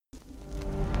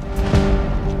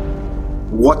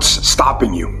What's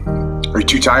stopping you? Are you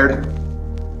too tired?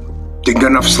 Didn't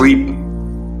get enough sleep?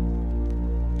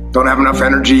 Don't have enough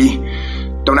energy?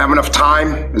 Don't have enough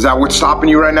time? Is that what's stopping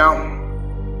you right now?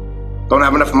 Don't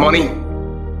have enough money?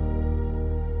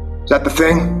 Is that the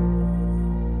thing?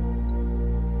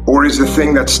 Or is the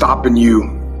thing that's stopping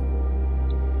you?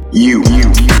 You.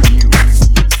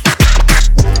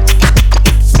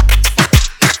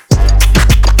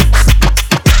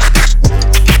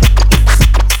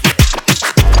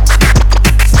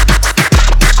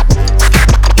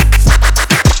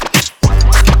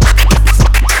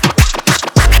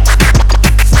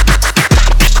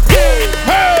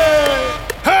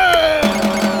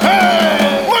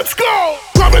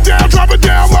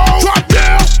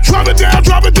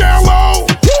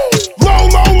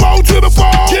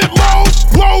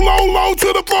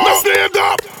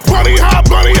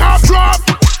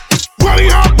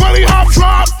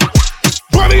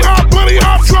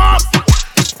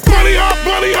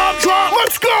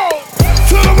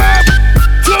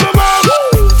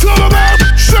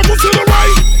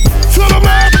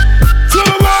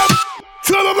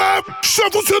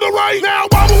 Shuffle to the right, now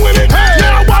wobble with it.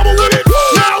 Now wobble with it.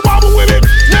 Now wobble with it.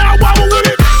 Now wobble with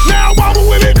it. Now wobble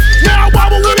with it. Now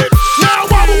wobble with it. Now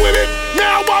wobble with it.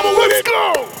 Now wobble with it. Let's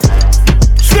go.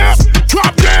 Step,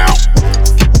 drop down.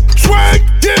 Swag,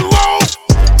 get low.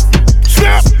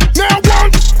 Step, now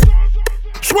one.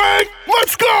 Swag,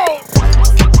 let's go.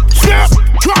 Step,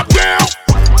 drop down.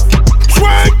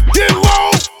 Swag, get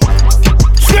low.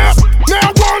 Step, now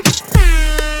one.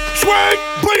 Swag,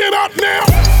 bring it up now.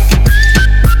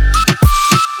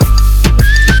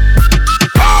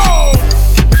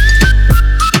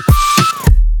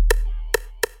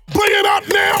 Up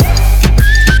now.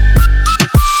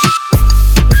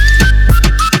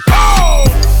 Oh.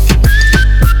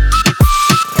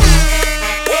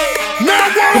 Now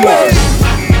what?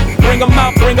 Bring 'em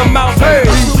out, bring 'em out. Hey.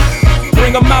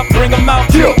 Bring 'em out, bring 'em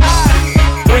out. Yeah.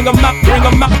 Bring 'em out, bring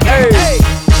 'em out. Hey.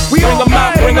 Bring 'em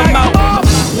out, bring 'em out.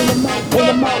 Bring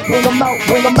 'em out, bring 'em out,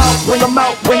 bring 'em out, bring 'em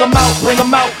out, bring 'em out, bring 'em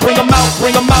out, bring 'em out,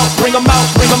 bring 'em out, bring 'em out,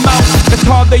 bring 'em out. It's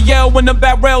hard to yell when the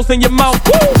barrel's in your mouth.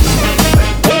 Woo!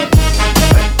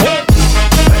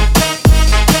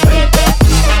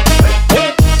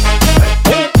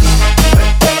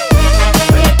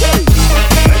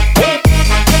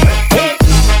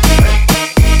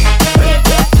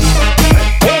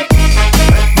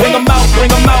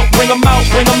 Bring 'em out,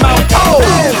 bring 'em out. Oh!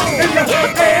 In the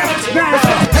air now.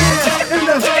 Hands in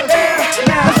the air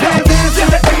now. Hands in the air now. Hands in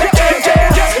the air now.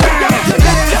 Hands in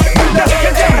the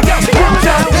air now. Hands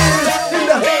in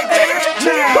the air now. Hands in the air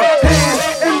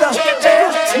now.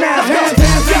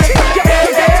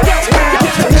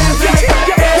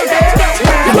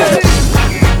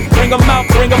 Bring 'em out,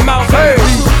 bring 'em out. Hey.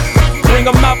 Bring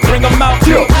 'em out, bring 'em out.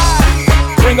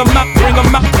 Bring 'em out, bring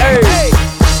 'em out. Hey.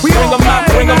 Bring 'em out,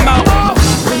 bring 'em out.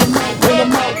 Bring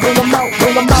 'em out, bring 'em out,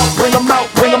 bring 'em out, bring 'em out,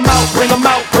 bring 'em out, bring 'em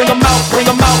out, bring 'em out, bring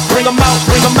 'em out, bring 'em out,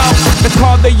 bring 'em out. It's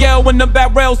hard to yell when the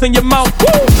barrel's in your mouth. Woo!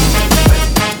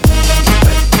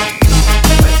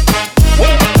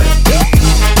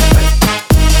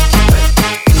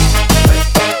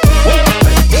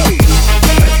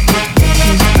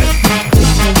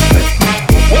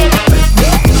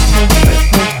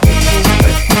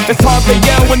 It's hard to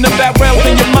yell when the barrel's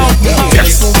in your mouth.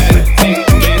 Yes.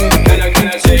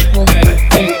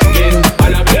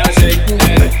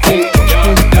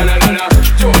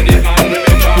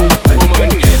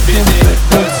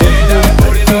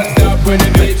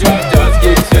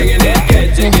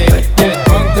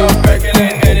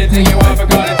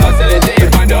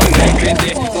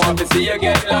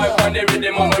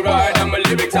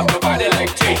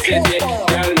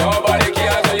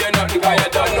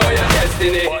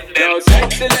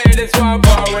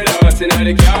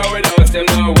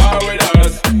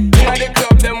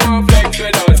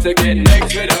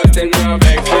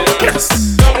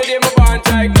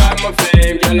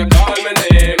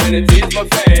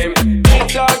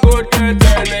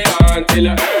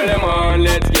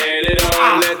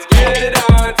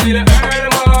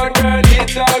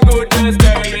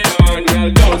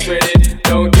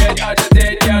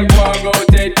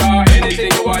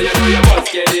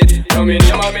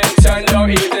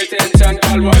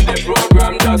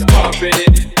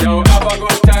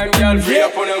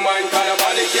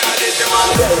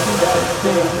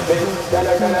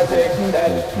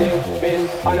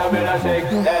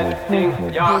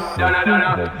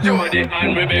 Jody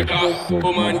and Rebecca,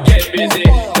 woman get busy.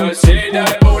 Just say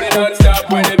that hold it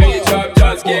non-stop when the beat drop.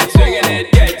 Just keep swinging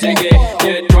it, get jiggy.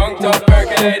 Get drunk, up,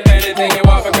 percolate anything you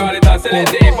want. Call it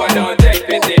oscillate if I don't take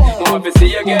pity. Want to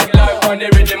see you get live on the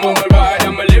rhythm of my ride.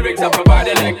 And my lyrics up my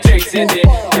body city.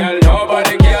 Girl,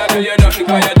 nobody can do you nothing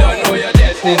 'cause you don't know your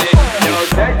destiny. Yo,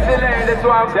 sexy lady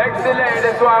swap, sexy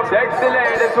lady swap, sexy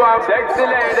lady swap, sexy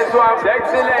lady swap,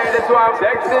 sexy lady swap,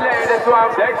 sexy lady swap,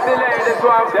 sexy lady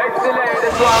swap, sexy lady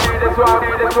swap,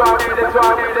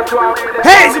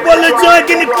 Hey, it's your boy Lil Jon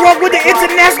getting the crunk with the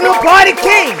International Party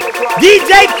King,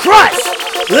 DJ Crush.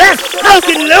 Let's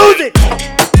fucking lose it.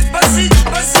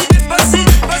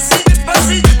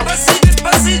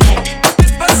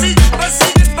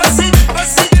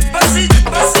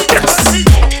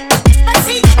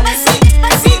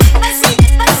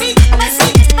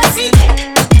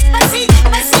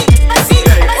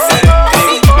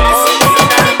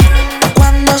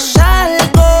 Cuando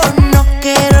salgo no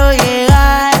quiero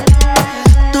llegar.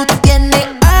 Tú tienes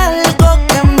algo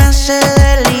que me hace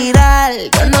delirar.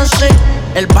 Yo no sé,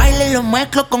 el baile lo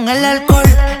mezclo con el alcohol.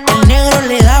 El negro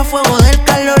le da fuego del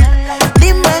calor.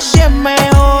 Dime si es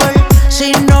mejor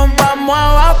si nos vamos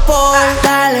a vapor.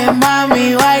 Dale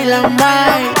mami, baila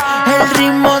más. El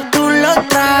ritmo tú lo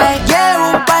traes.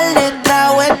 Llevo un par de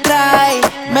tragos trae.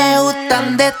 Me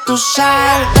gustan de tu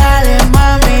sal. Dale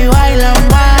mami, baila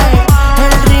más.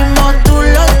 El ritmo tú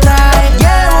lo traes.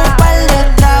 Llevo un par de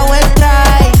tragos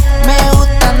trae. Me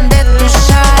gustan de tu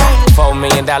sal. $4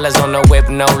 million on the whip,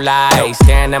 no lies.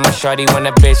 Staring at my shorty when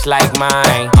a bitch like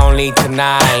mine. Only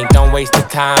tonight, don't waste the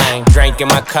time. Drink in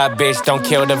my cup, bitch, don't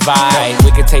kill the vibe.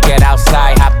 We could take it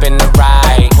outside, hop in the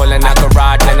ride. Pulling out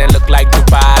garage and it look like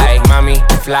Dubai. Mommy,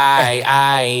 fly,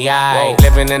 aye.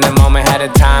 Living in the moment, had a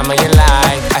time of your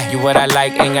life. You what I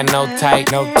like, ain't got no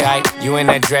type, no type. You in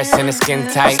that dress and the skin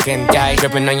tight,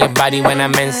 Dripping on your body when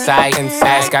I'm inside.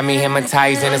 Got me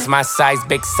hypnotized and it's my size,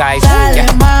 big size. Dale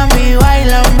mami,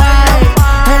 baila más.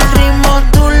 El ritmo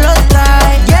tú lo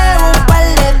traes. Llevo un par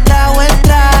de tragos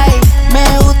trae. Me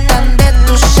gustan de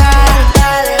tu sal.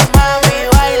 Dale mami,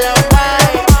 baila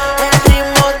más. El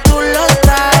ritmo tú lo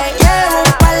traes. Llevo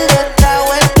un par de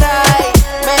tragos trae.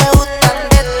 Me gustan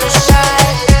de tu sal.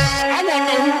 I want to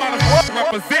know who's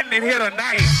representing it here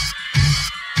tonight.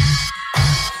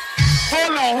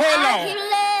 Hold on. I keep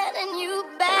letting you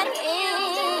back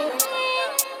in.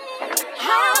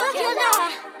 How can I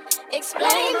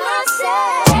explain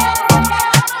myself?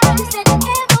 You said you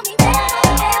can't hold me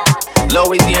down.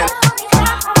 Louisiana,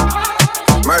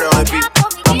 murder on the beat.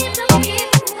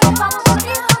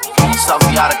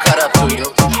 Something y'all to cut up to you.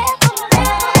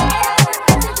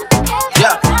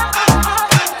 Yeah.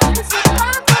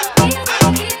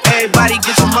 Everybody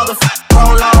get your motherfucking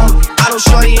roll on. I don't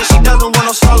shorty and she doesn't want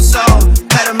no slow song.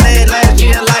 Had a man last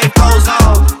year, life goes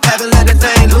on. Haven't let the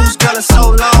thing loose, girl, in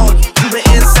so long. You been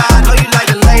inside, know you like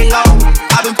to lay low.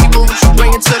 I've been people what you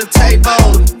bringing to the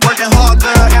table. Working hard,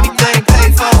 girl, everything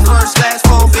paid for. First, last,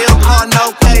 phone bill, car,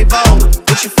 no payable.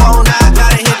 With your phone out,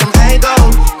 gotta hit them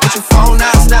angles. With your phone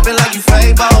out, snapping like you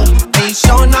Fable. And you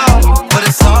showing off, but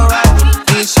it's alright.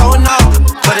 You ain't showing off,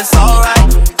 but it's alright.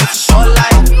 It's a short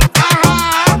life.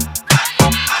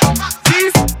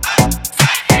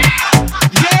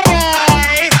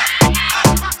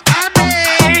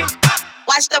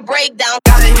 Watch the breakdown.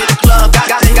 Gotta hit the club,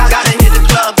 gotta hit the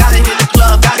club, gotta hit the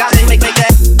club, gotta make that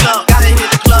club, gotta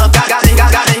hit the club, gotta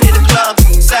hit the club.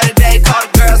 Saturday, call the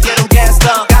girls, get them gassed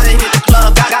up. Gotta hit the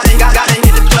club, gotta hit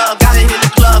the club, gotta hit the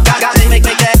club, gotta make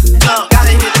that club,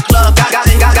 gotta hit the club,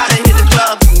 gotta hit the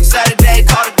club. Saturday,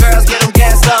 call the girls, get them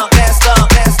gassed up, gassed up,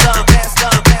 gassed up, gassed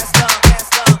up, gassed up,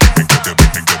 gassed up.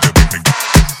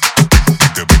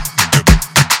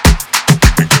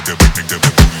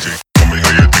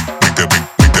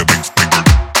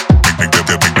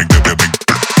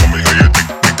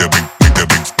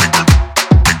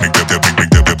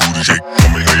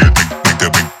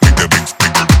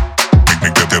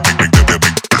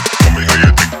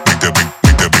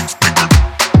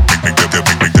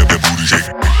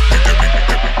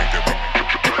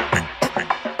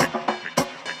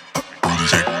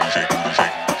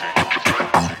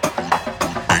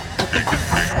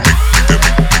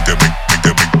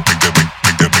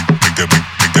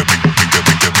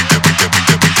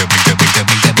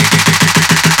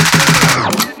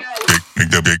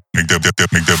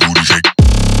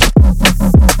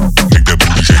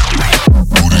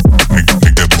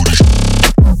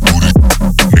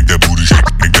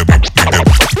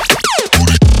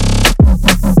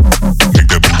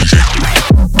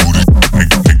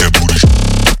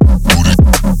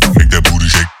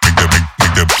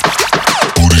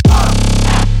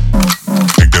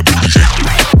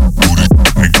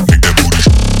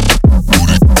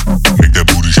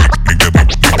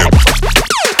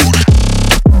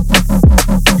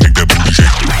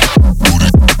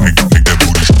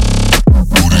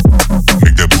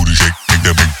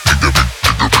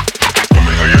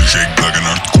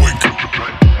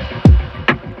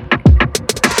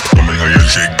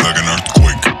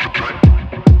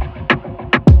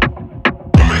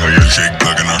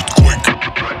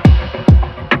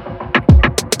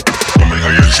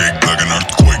 shake like an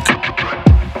earthquake.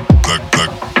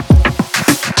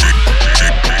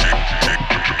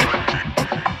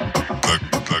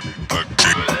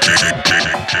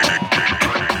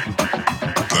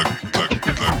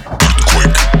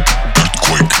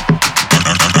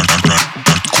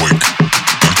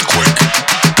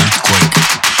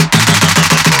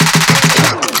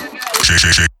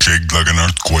 Shake like an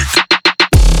earthquake.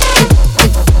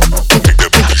 Make that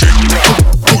booty shake.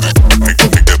 Make that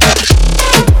booty shake.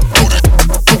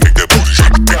 Make that booty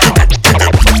shake. Make that booty shake.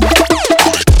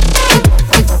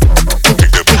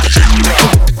 Make that booty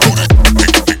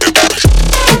shake.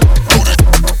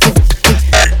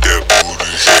 Make that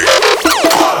booty shake.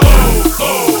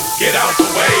 Move, get out the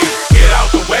way. Get out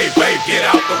the way, babe, get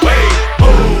out the way.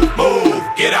 Move,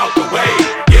 get out the way.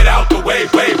 Get out the way,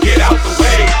 babe, get out the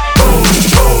way.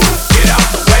 Get out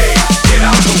the way, get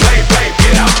out the way, babe,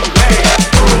 get out the way.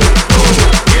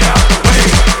 Get out the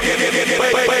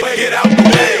way, get out the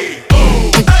way.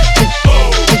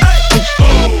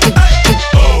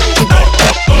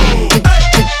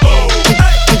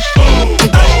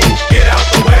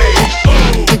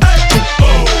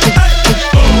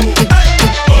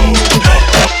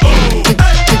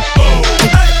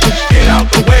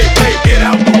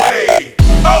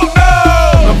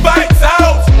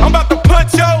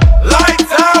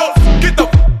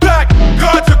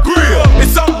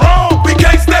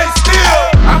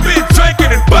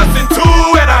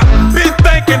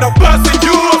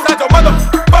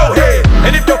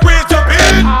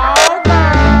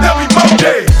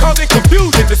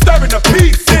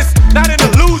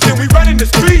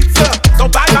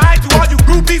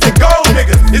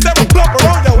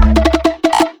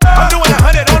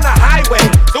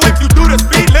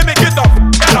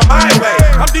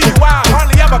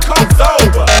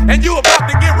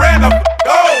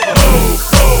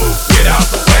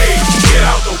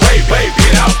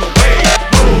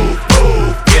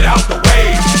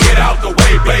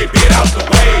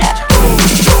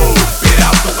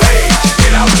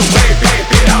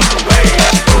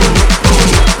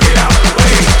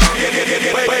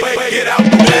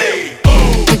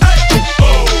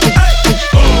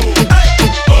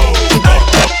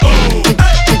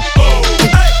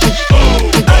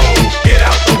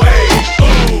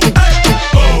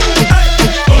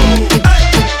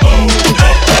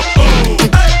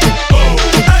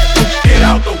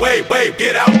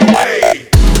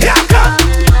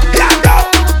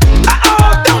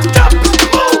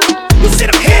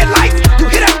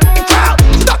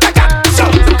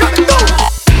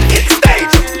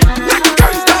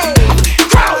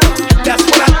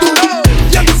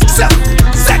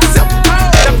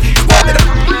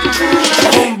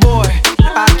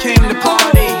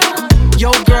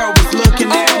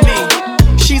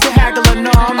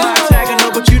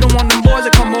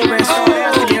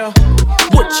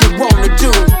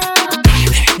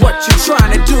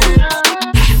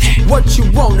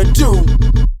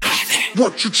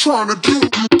 What you tryna do?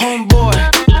 Homeboy,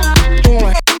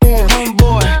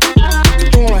 homeboy,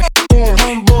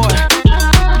 homeboy,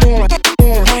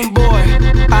 homeboy,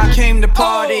 I came to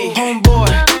party. Homeboy,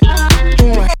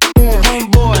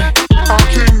 homeboy, I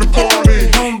came to party.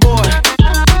 homeboy,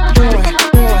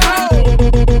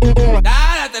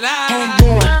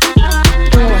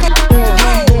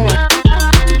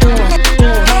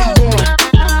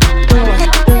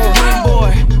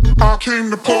 homeboy, I came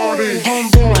to party.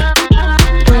 homeboy.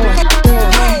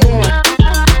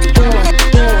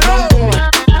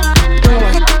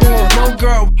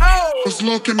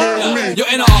 Looking at me. Yo,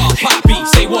 in all poppy,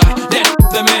 say what? That's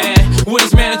the man. With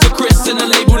his manager Chris and the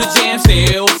label The Jam,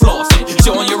 still flossing,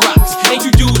 showing your rocks. Ain't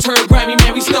you dudes heard Grammy,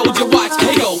 man? We stole your watch.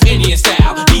 Hey yo, Indian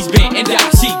style, he's bent and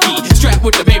dashiki. Strapped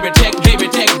with the baby tech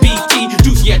BT.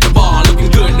 Juicy at the bar, looking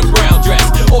good in the brown dress.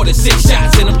 Ordered 6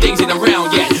 shots and them things ain't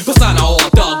around yet. Persona all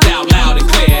thugged out, loud and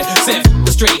clear. Said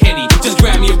the straight Henny, just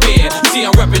grab me a beer. You see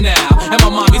I'm reppin' now, and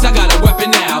my mommies I got a weapon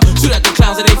now. Shoot at the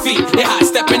clowns at their feet, they high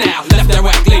stepping out. Left that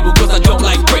whack label 'cause I don't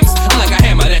like bricks. I'm like a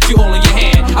hammer that you hold in your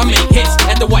hand. I make hits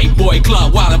at the white boy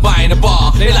club while I'm buying the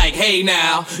bar. They like, hey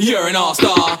now, you're an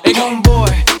all-star. They go,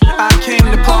 Homeboy, I came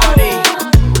to party.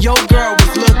 Your girl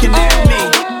was looking at me.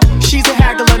 She's a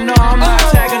haggler, no, I'm not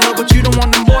tagging her, but you don't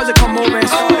want them boys to come over and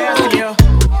start asking you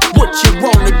what you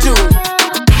wanna do,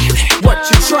 what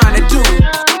you trying to do,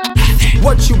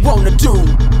 what you wanna do,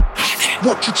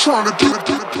 what you trying to do.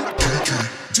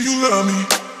 Do you love me?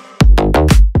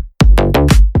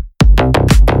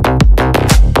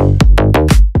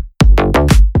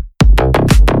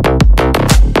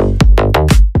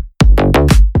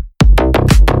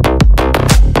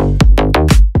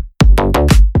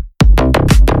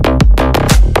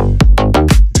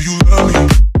 Do you love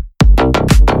me?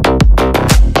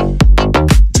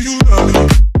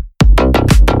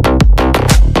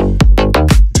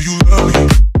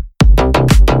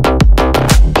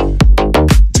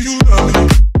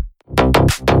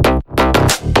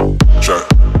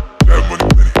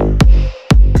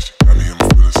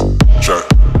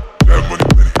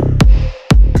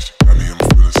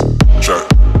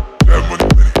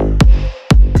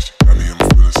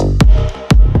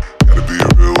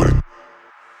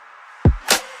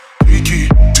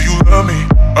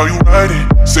 Are you riding?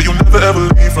 Say you'll never ever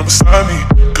leave from beside me.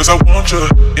 Cause I want you,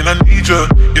 and I need you,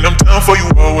 and I'm down for you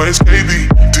always, KB.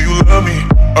 Do you love me?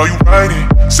 Are you riding?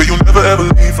 Say you'll never ever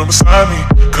leave from beside me.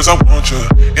 Cause I want you,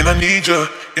 and I need you,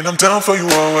 and I'm down for you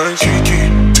always.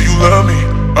 Kiki, do you love me?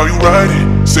 Are you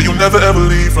riding? Say you'll never ever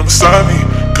leave from beside me.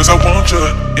 Cause I want you,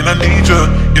 and I need you,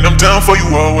 and I'm down for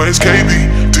you always, KB.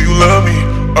 Do you love me?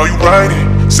 Are you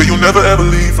riding? Say you'll never ever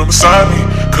leave from beside me.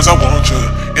 Cause I want you,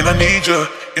 and I need you,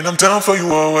 and I'm down for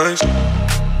you always.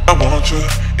 I want you,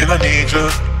 and I need you.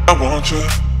 I want you.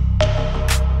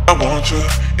 I want you,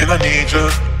 and I need you.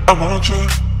 I want you.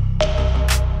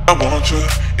 I want you,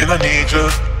 and I need you.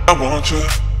 I want you.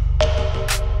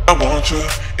 I want you,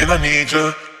 and I need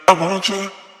you. I want you.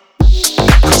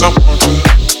 Cause I want you,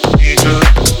 need you,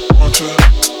 want you.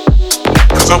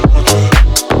 Cause I want you,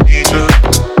 need you,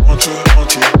 want you,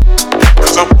 want you.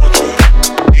 Cause I want you,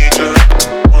 need you,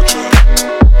 want you.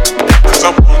 Cause I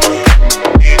want you,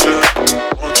 need you,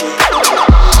 want you.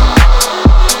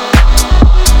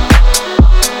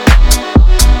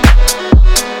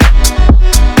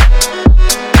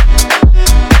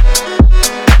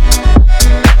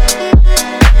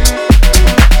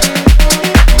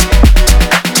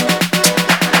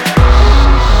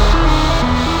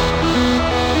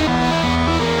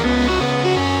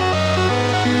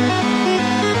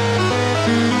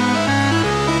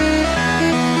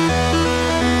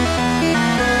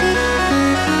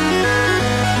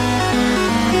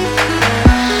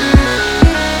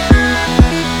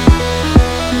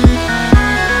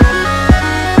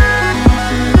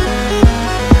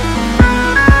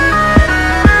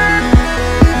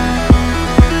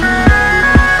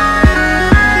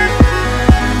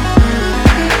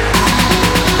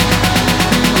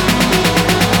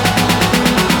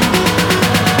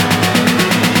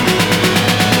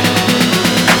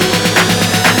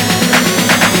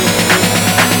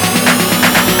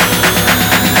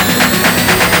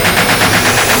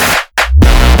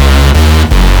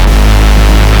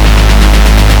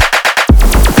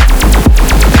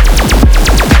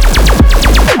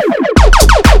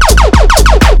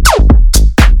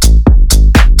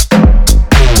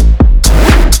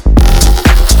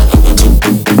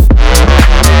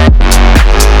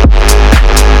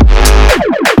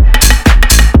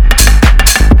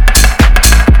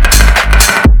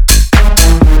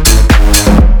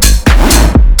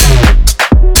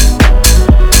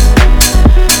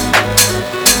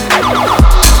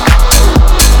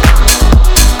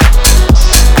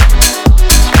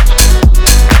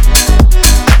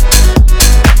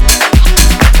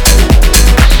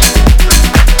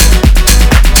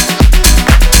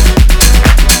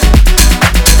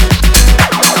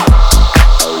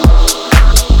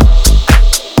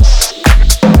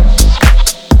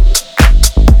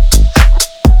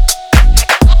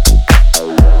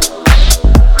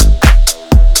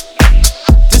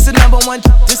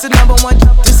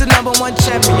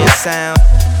 sound.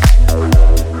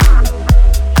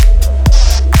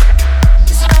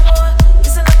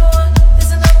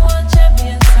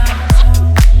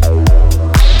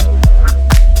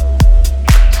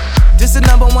 This the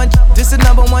number one, this the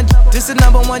number one, this the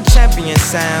number one champion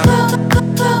sound.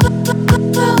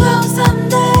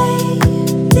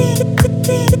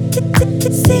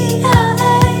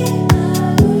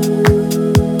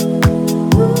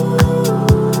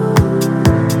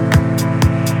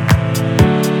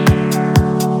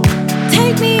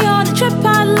 Take me on a trip,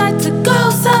 I'd like to go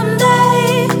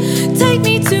someday. Take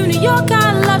me to New York,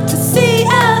 I'd love to see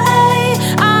LA.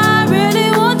 I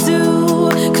really want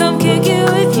to come kick it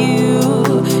with you.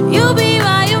 You'll be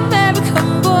my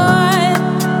American boy.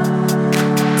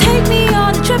 Take me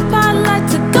on a trip, I'd like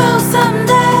to go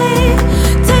someday.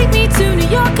 Take me to New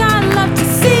York, I'd love to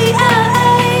see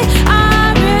LA.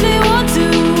 I really want to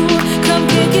come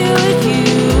kick it with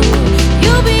you.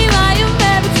 You'll be my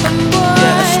American boy.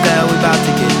 Yeah, Estelle, we about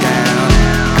to get down.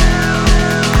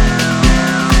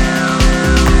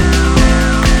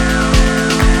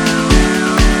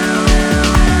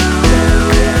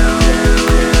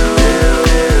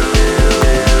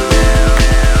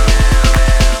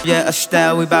 Yeah,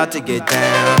 Estelle, we about to get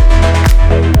down.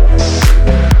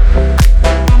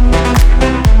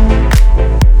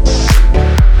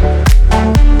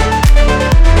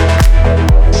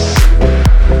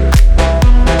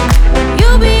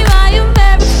 You'll be my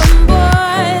American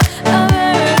boy,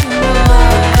 American boy.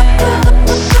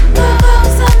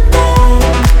 Someday,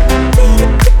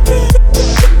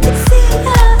 see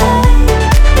LA.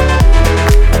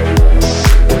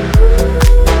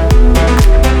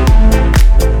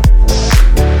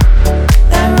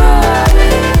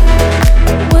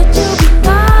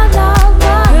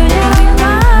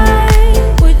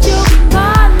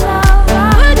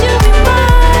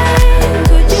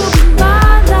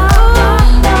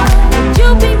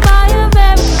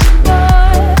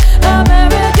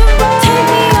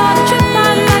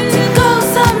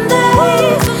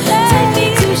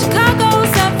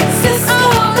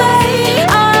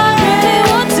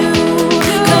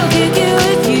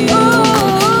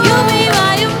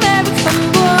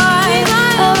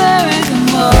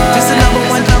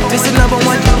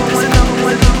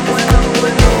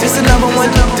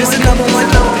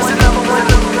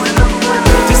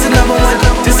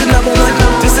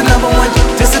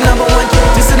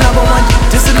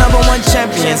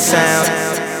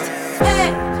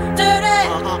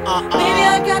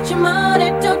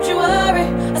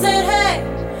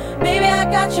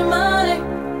 got your money.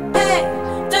 Hey,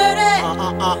 dirty.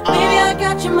 Baby, I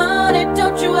got your money,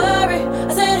 don't you worry.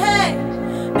 I said, hey,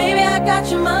 baby, I got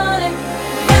your money.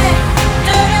 Hey,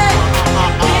 dirty.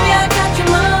 Baby, I got your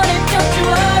money, don't you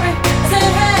worry. I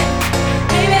said, hey,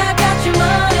 baby, I got your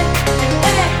money.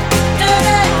 Hey,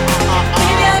 dirty.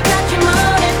 Baby, I got your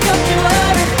money, don't you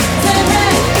worry. I said,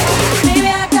 hey, baby,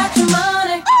 I got your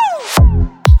money.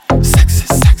 Sexy,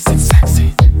 sexy, sexy.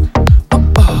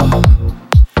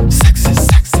 Sexy,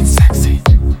 sexy, sexy.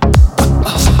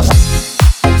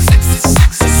 Sexy,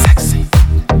 sexy, sexy.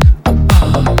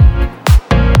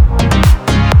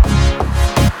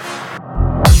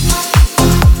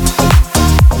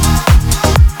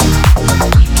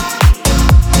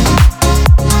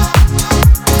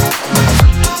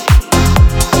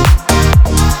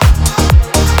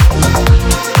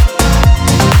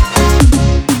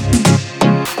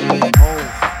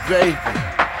 Baby.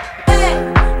 Hey,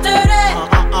 dirty.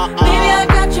 Baby, I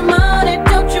got your money,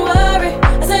 don't you worry.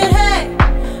 I said, hey,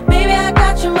 baby, I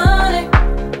got your money.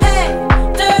 Hey,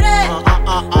 dirty.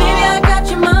 Baby, I got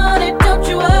your money, don't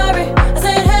you worry. I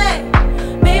said, hey,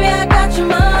 baby, I got your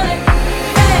money.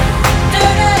 Hey,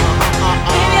 dirty.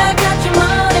 Baby, I got your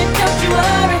money, don't you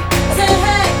worry. I said,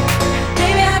 hey,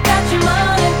 baby, I got your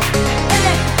money.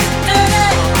 Hey, dirty.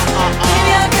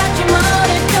 Baby, I got your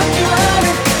money, don't you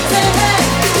worry. I said, hey,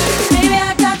 baby,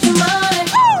 I got your money.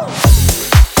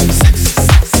 Sexy,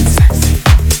 sexy, sexy.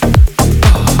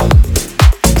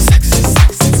 Sexy,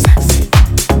 sexy, sexy.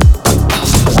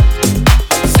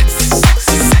 Sexy,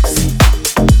 sexy, sexy.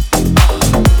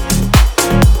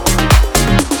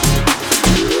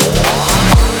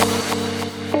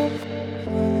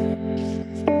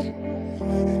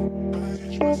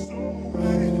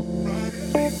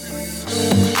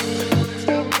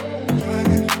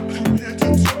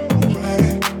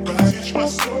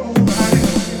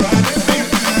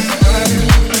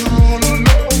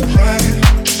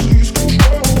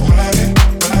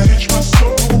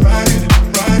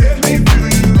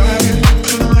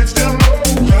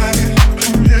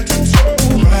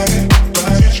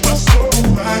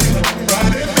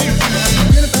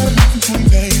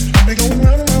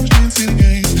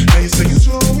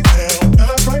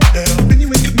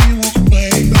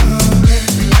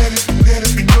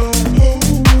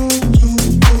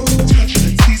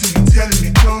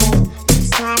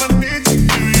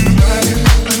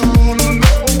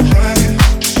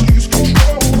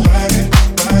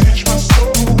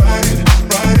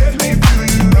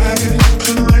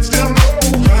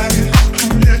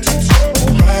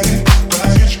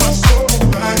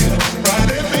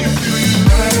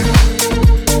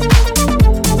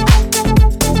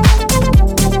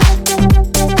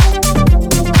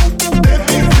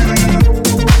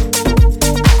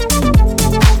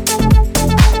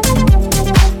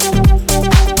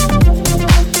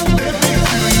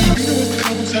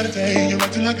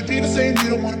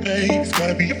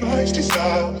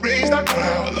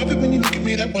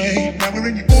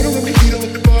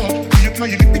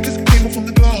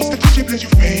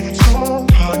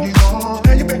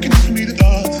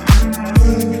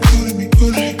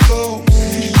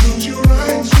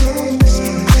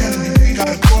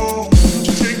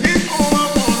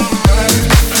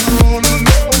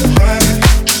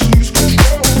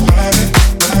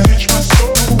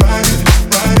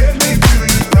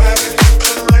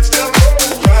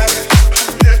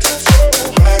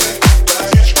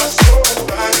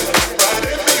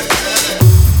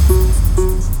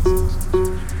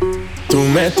 Tú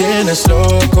me tienes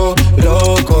loco,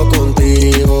 loco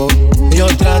contigo. Yo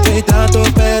trato y trato,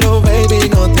 pero baby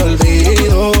no te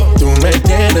olvido. Tú me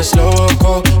tienes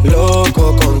loco,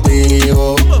 loco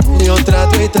contigo. Yo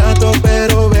trato y trato,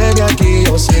 pero baby aquí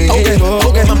yo sigo.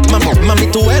 Okay. Mami,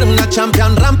 tú eres una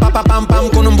champion, rampa, pa, pam, pam,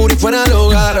 con un booty fuera del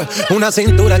hogar. Una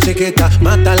cintura chiquita,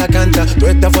 mata la cancha, tú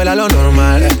estás fuera lo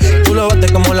normal. Tú lo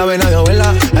bates como la vena de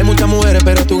abuela. Hay muchas mujeres,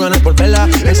 pero tú ganas por vela.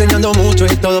 Enseñando mucho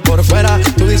y todo por fuera.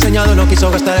 Tu diseñado no quiso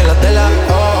gastar en la tela.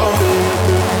 Oh.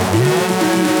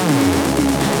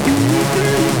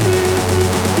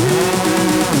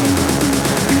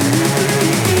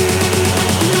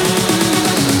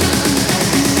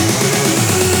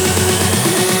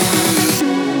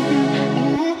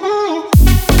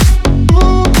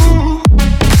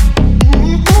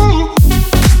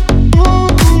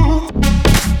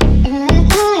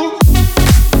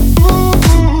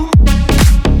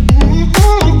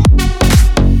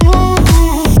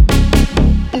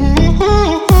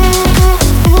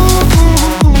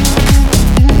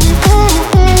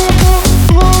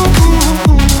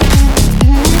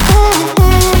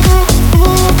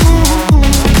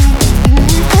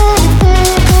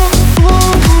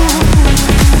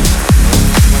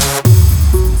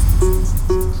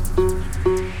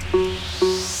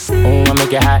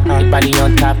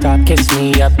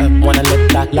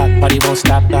 won't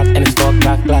stop, and it's 4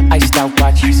 o'clock, iced out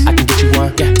watch. I can get you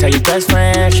one, yeah. Tell your best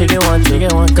friend, she get one,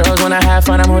 Girls when I have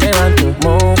fun, I'm who they run to.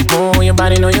 Move, your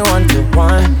body know you want to.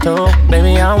 1, 2,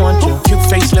 baby, I want you. Cute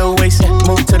face, little waist, yeah.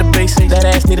 Move to the basics. That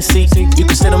ass need a seat, you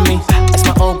can sit on me. That's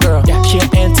my old girl, yeah. She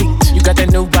an antique, you got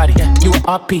that new body, yeah. You an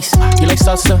art piece, you like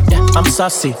salsa, yeah. I'm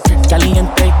saucy,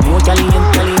 caliente, muy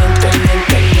caliente,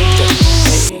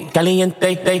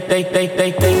 caliente,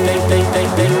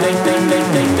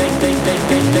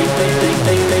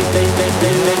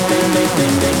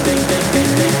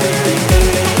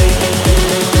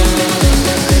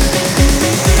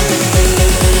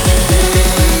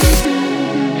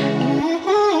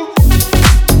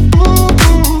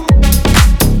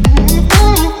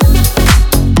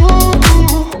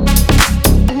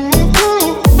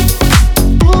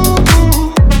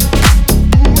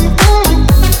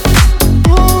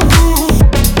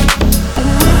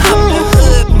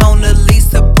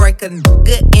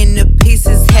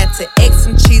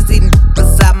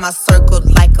 my circle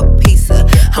like a pizza.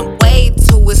 I'm way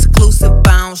too exclusive.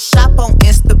 I don't shop on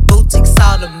Insta boutiques.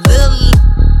 All them little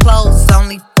clothes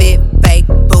only fit fake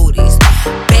booties.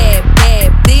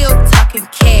 Bad bill talking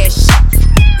cash.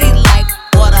 They like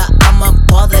water. I'm a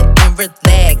bother and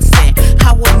relaxing.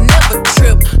 I will never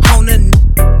trip on a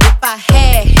if I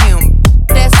had him.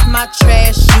 That's my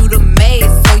trash. You the maid,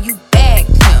 so you bagged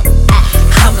him.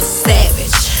 I'm a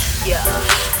savage. Yeah.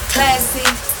 Classy,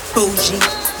 bougie,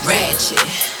 ratchet.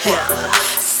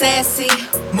 Sassy,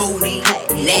 moody,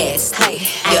 nasty,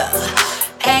 yeah.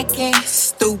 Acting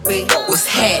stupid, what's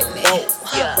happening?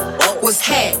 What's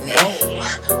happening?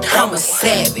 I'm a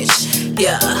savage,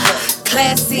 yeah.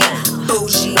 Classy,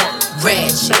 bougie,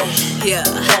 ratchet, yeah.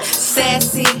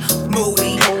 Sassy,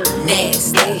 moody,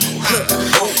 nasty,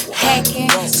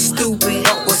 hacking, stupid,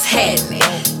 what's happening?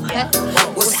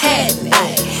 What's happening?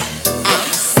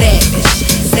 Savage,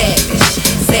 savage,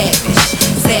 savage,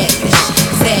 savage.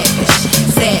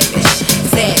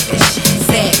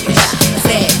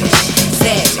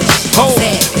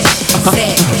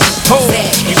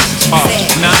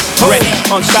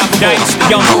 Unstoppable,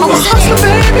 young I'm a hustler,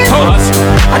 baby.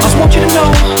 I just want you to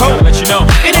know. Let you know.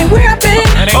 It ain't where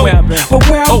I've been, but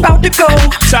where I'm about to go.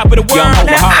 Top of the world.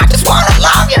 Now I just wanna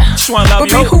love you. Just wanna love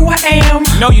you. Be who I am.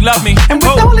 Know you love me. And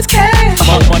with all this cash,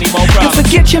 more money, more problems. You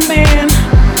forget your man.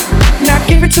 Now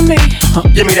give it to me.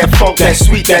 Give me that funk, that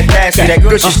sweet, that nasty, that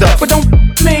gushy stuff. But don't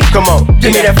me. Come on,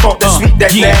 give me that funk, that sweet,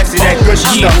 that nasty, that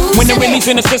gushy stuff. When the Remy's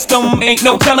in the system, ain't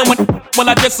no telling when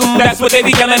I diss them. That's what they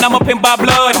be yelling. I'm a pimp by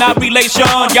blood, not relation.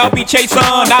 Y'all be chasing,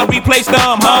 I replace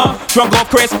them, huh? Drunk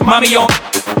off Chris, mommy on.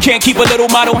 Can't keep a little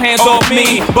model hands off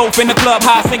me. Both in the club,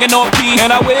 high singing off key. And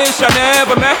I wish I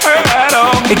never met her at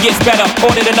all. It gets better,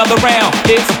 ordered another round.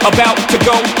 It's about to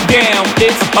go down.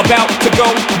 It's about to go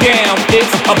down. It's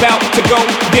about to go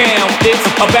down. It's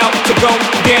about to go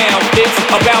down. It's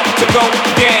about to go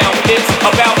down. It's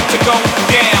about to go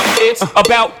down. It's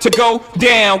about to go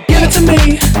down. Give it to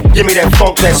me. Give me that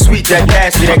funk, that sweet, that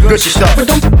nasty, that gushy stuff. But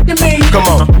don't give me. Come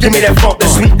on, give me that funk,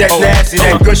 that sweet, that nasty,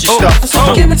 that gushy stuff. So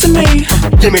give it to me.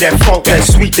 Give me that funk, that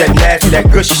sweet, that nasty, that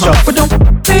gushy stuff. But don't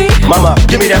be. Mama,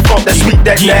 give me that funk, that sweet,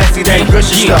 that nasty, that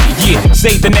gushy stuff.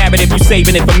 Save the narrative, you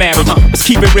saving it for marriage. Let's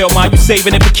keep it real, ma, you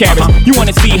saving it for carriage. You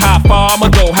wanna see how far I'ma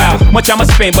go, how much I'ma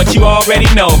spend, but you already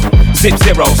know. Zip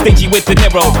zero, stingy with the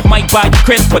Niro. Might buy you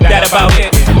crisp, but that about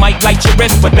it. Might light your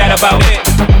wrist, but that about it.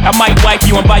 I might wipe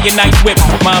you and buy you nice whip,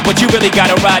 mom, but you really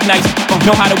gotta ride nice.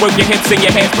 Know how to work your hips and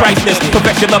your hands priceless.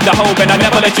 Perfection love to hold, and I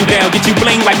never let you down. Get you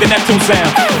bling like the Neptune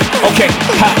sound. Okay,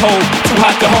 hot hold, too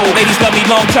hot to hold. Ladies love me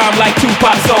long time like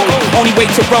Tupac soul. Only way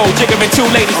to roll, jiggering two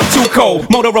ladies, too cold.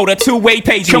 Motorola, two-way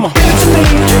page. Come on.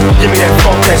 Give me that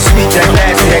funk, that sweet, that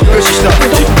nasty, that gushy stuff.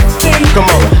 Come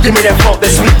on, give me that funk,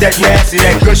 that sweet, that nasty,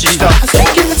 that gushy stuff.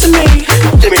 Give it to me.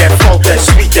 Give me that funk, that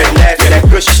sweet, that nasty, that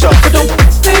gushy stuff.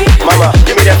 Mama,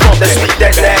 give me that funk, that sweet,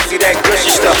 that nasty, that gushy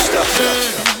stuff.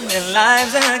 Their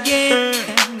lives again,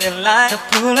 their lives to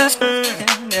pull us,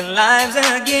 their lives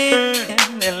again,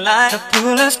 their lives to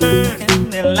pull us,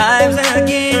 their lives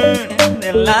again,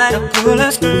 their lives to pull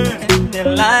us, their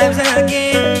lives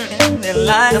again, their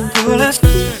lives to pull us,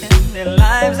 their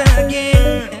lives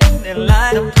again, their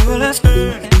lives to pull us,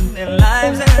 their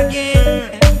lives again,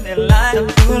 their lives to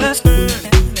pull us,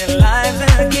 their lives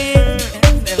again,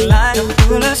 their lives to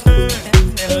pull us,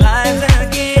 their lives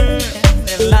again,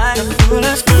 their lives to pull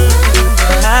us.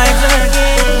 Lives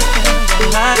again,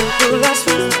 lives pull us,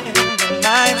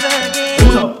 lives again.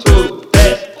 1, 2, 3.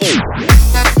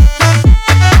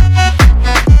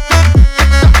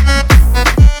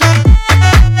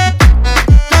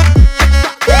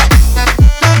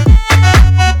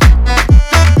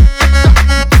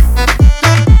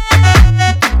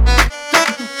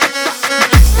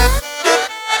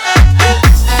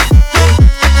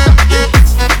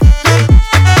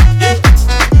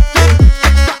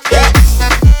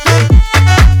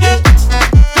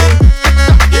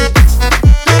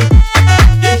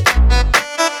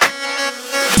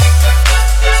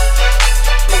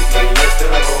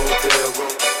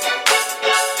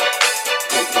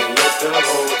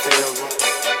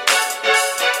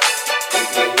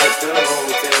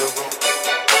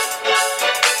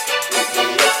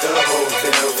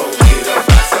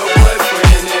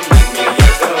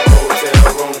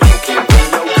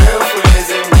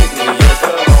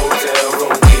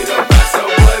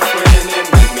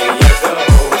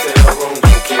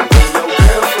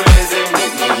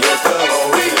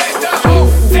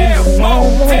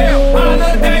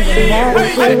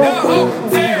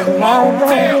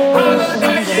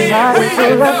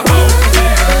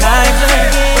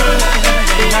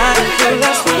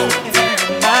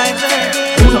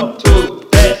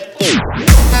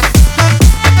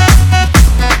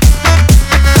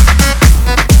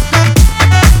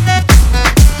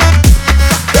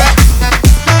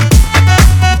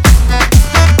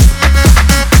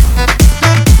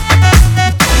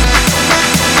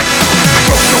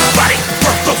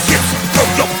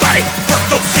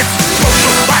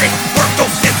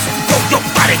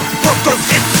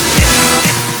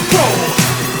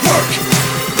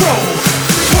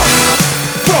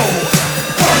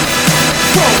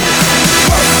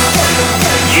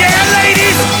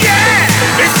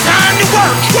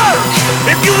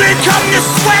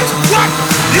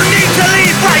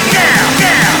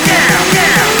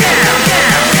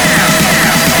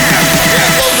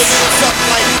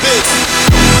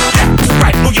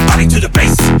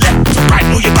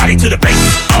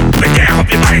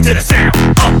 To the sound,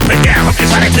 up and down, hump your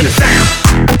body to the